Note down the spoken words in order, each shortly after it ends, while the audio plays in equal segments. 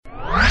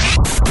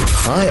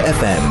High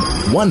FM,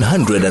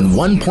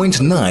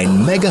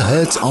 101.9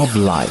 megahertz of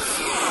life.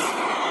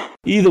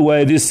 Either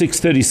way, it is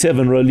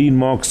 6:37. Rolene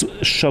marks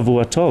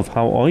Shavuatov.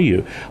 How are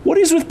you? What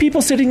is with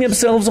people setting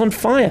themselves on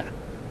fire?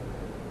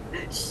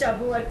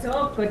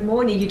 Shavuatov, good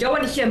morning. You don't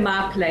want to hear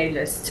my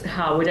playlist,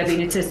 Howard. I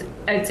mean, it's as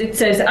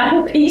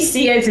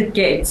un-PC as it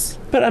gets.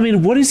 But I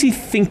mean, what is he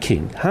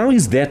thinking? How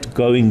is that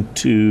going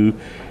to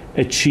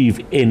achieve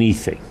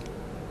anything?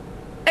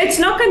 It's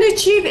not going to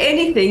achieve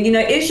anything. You know,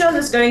 Israel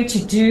is going to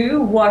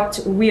do what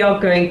we are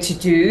going to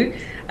do,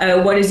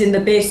 what is in the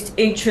best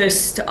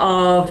interest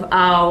of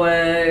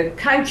our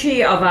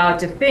country, of our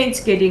defense,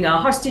 getting our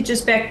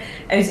hostages back,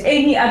 as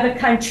any other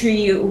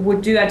country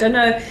would do. I don't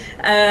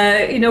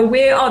know,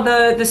 where are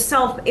the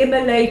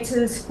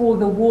self-immolators for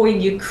the war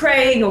in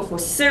Ukraine or for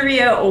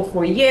Syria or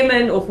for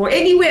Yemen or for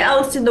anywhere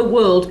else in the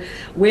world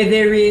where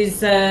there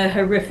is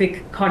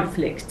horrific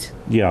conflict?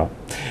 Yeah,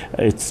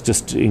 it's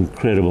just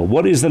incredible.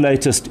 What is the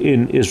latest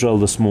in Israel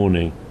this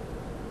morning?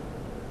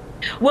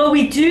 Well,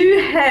 we do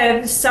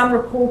have some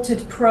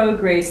reported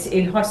progress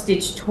in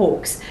hostage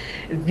talks.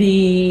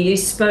 The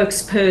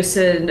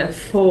spokesperson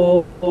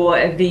for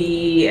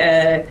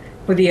the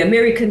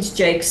Americans,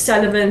 Jake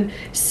Sullivan,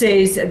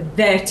 says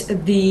that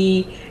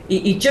the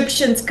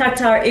Egyptians,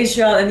 Qatar,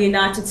 Israel, and the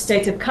United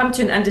States have come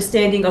to an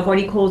understanding of what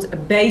he calls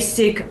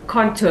basic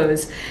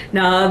contours.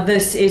 Now,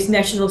 this is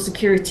National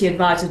Security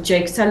Advisor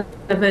Jake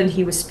Sullivan.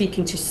 He was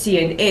speaking to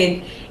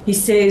CNN. He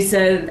says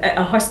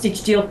a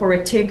hostage deal for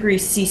a temporary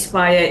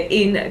ceasefire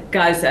in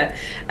Gaza.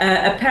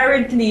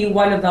 Apparently,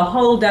 one of the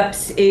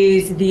holdups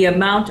is the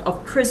amount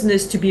of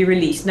prisoners to be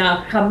released.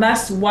 Now,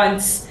 Hamas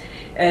wants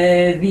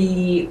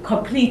the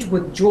complete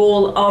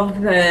withdrawal of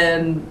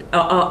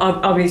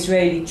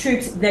Israeli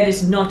troops. That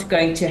is not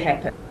going to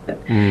happen.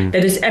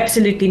 That is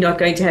absolutely not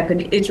going to happen.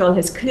 Israel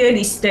has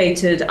clearly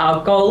stated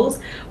our goals,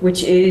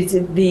 which is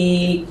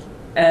the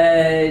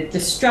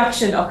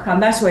destruction of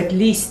Hamas, or at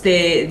least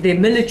their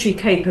military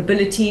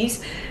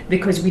capabilities,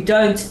 because we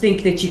don't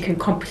think that you can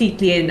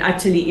completely and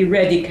utterly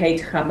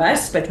eradicate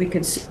Hamas, but we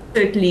can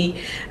certainly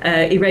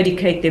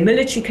eradicate their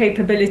military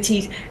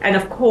capabilities, and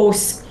of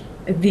course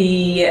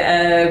the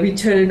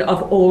return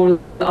of all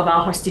of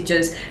our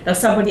hostages. Now,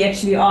 somebody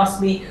actually asked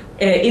me,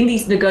 in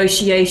these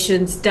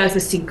negotiations, does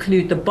this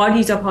include the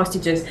bodies of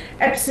hostages?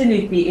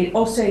 Absolutely. It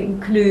also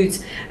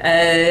includes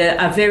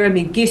Avera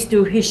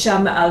Mengistu,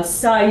 Hisham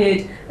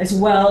al-Sayed, as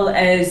well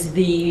as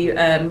the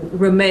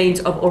remains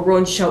of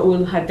Oron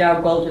Shaul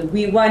Hadar Golden.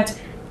 We want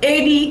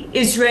any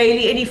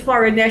Israeli, any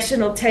foreign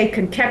national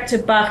taken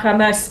captive by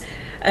Hamas,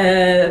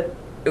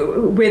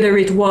 whether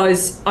it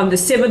was on the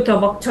 7th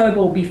of October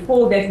or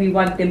before that, we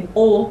want them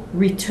all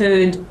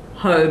returned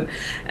home.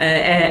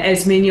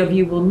 As many of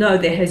you will know,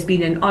 there has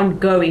been an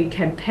ongoing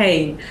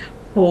campaign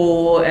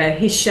for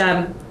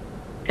Hisham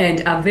and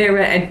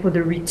Avera and for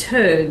the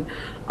return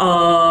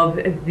of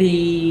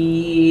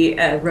the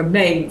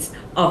remains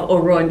of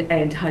Oron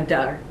and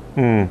Hadar.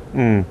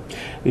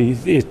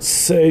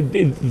 It's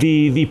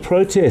the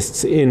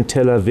protests in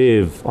Tel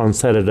Aviv on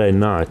Saturday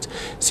night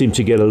seemed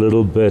to get a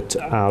little bit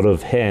out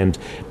of hand.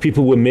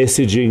 People were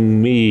messaging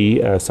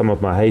me, some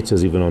of my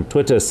haters even on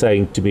Twitter,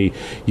 saying to me,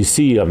 you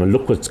see, I mean,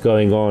 look what's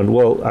going on.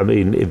 Well, I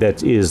mean,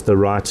 that is the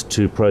right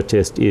to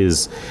protest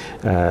is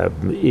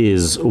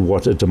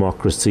what a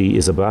democracy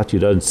is about. You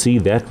don't see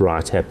that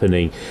right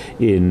happening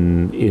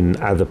in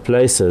other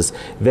places.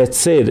 That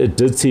said, it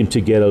did seem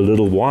to get a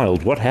little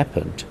wild. What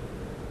happened?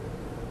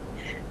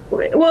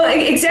 Well,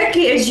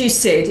 exactly as you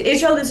said,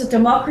 Israel is a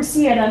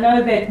democracy, and I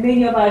know that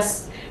many of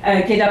us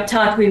get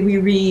uptight when we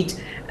read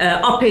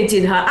op-eds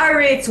in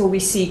Haaretz or we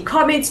see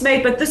comments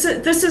made, but this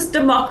is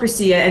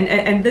democracy,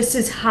 and this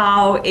is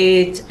how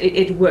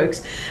it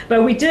works.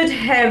 But we did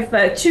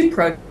have two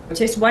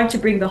protests, one to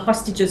bring the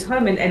hostages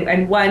home,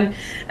 and one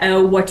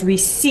what we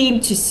seem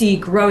to see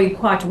growing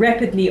quite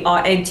rapidly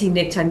are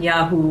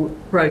anti-Netanyahu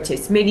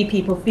protests. Many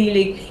people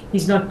feeling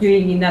he's not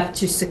doing enough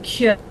to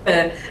secure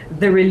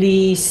the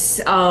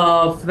release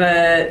of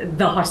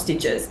the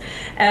hostages.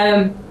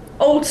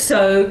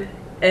 Also,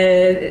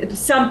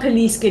 some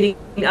police getting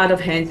out of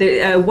hand.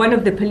 One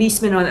of the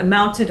policemen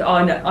mounted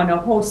on a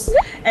horse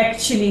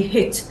actually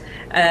hit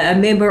a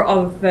member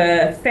of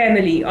the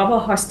family of a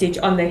hostage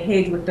on the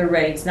head with the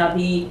reins. Now,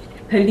 the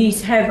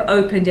police have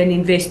opened an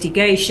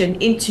investigation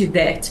into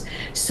that.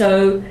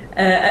 So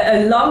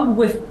along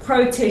with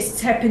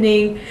protests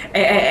happening,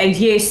 and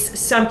yes,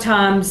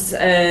 sometimes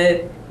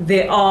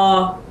there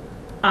are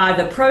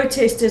either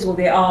protesters or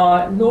there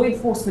are law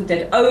enforcement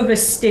that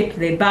overstep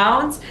their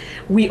bounds.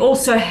 We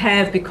also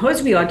have,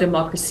 because we are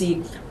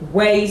democracy,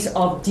 ways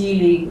of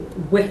dealing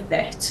with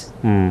that.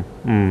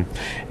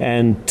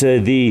 And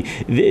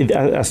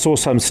I saw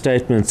some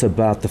statements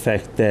about the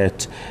fact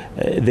that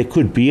there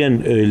could be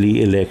an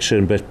early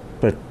election, but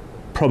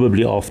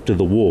probably after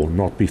the war,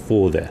 not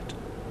before that.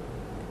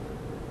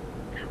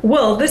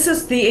 Well, this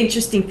is the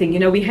interesting thing. You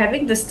know, we're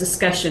having this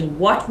discussion.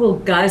 What will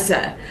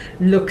Gaza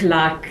look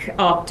like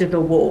after the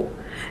war?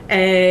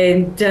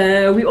 And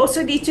we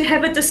also need to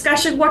have a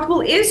discussion. What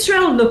will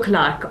Israel look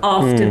like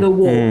after the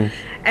war?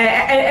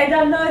 And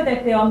I know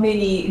that there are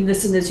many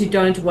listeners who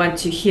don't want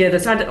to hear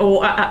this, I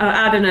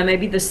don't know,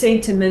 maybe the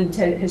sentiment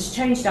has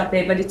changed out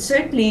there, but it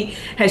certainly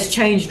has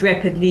changed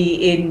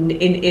rapidly in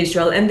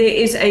Israel. And there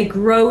is a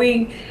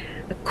growing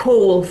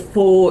call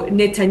for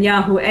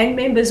Netanyahu and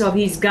members of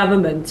his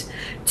government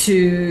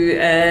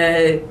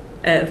to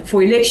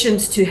for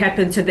elections to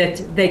happen so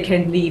that they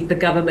can leave the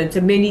government.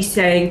 And many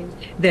saying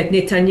that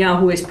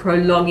Netanyahu is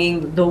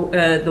prolonging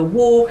the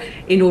war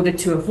in order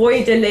to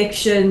avoid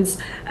elections.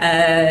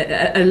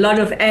 A lot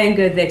of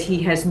anger that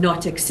he has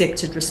not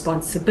accepted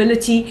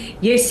responsibility.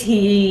 Yes,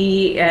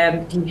 he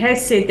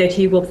has said that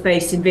he will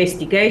face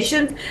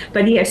investigations,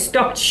 but he has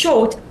stopped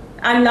short,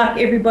 unlike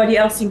everybody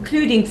else,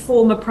 including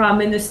former prime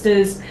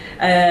ministers,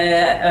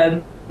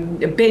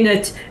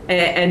 Bennett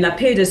and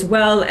Lapid, as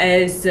well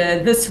as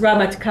this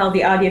Ramatkal,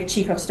 the IDF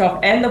chief of staff,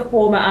 and the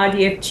former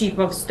IDF chief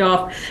of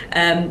staff,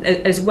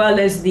 as well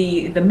as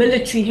the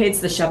military heads,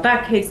 the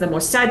Shabak heads, the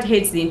Mossad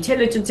heads, the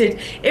intelligence heads.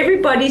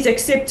 Everybody's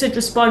accepted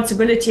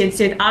responsibility and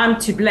said, I'm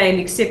to blame,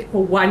 except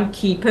for one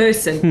key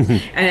person.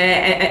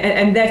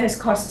 And that has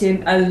cost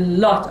him a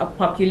lot of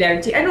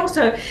popularity. And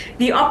also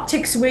the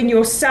optics when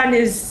your son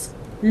is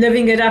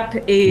living it up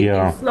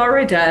in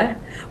Florida,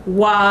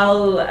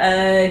 while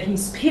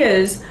his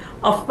peers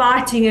are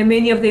fighting and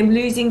many of them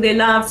losing their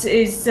lives,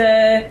 is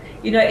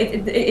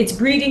it's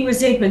breeding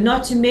resentment.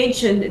 Not to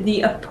mention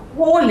the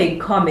appalling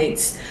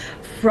comments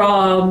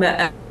from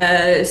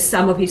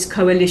some of his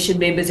coalition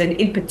members, and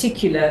in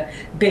particular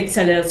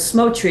Bezalel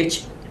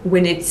Smotrich,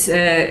 when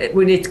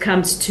it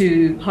comes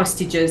to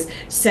hostages,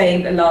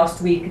 saying last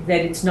week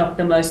that it's not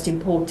the most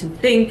important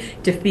thing.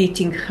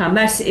 Defeating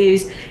Hamas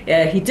is.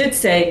 He did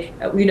say,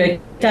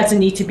 it doesn't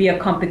need to be a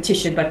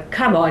competition, but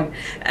come on,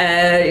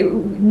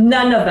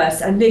 none of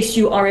us, unless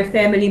you are a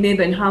family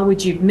member, and how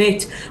would you have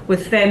met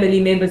with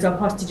family members of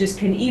hostages,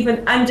 can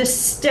even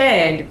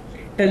understand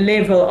the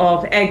level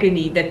of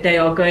agony that they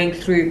are going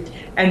through.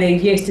 And then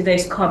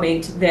yesterday's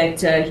comment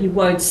that he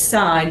won't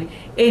sign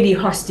any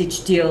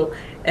hostage deal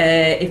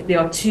if there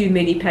are too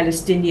many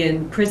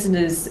Palestinian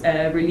prisoners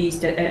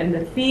released. And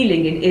the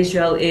feeling in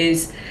Israel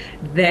is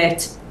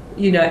that,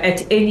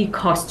 at any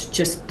cost,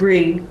 just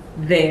bring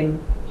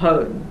them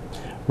home.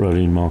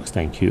 Rolene Marks,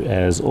 thank you.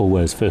 As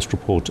always, first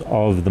report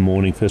of the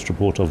morning, first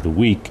report of the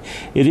week.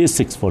 It is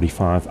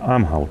 6:45.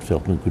 I'm Howard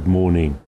Feldman. Good morning.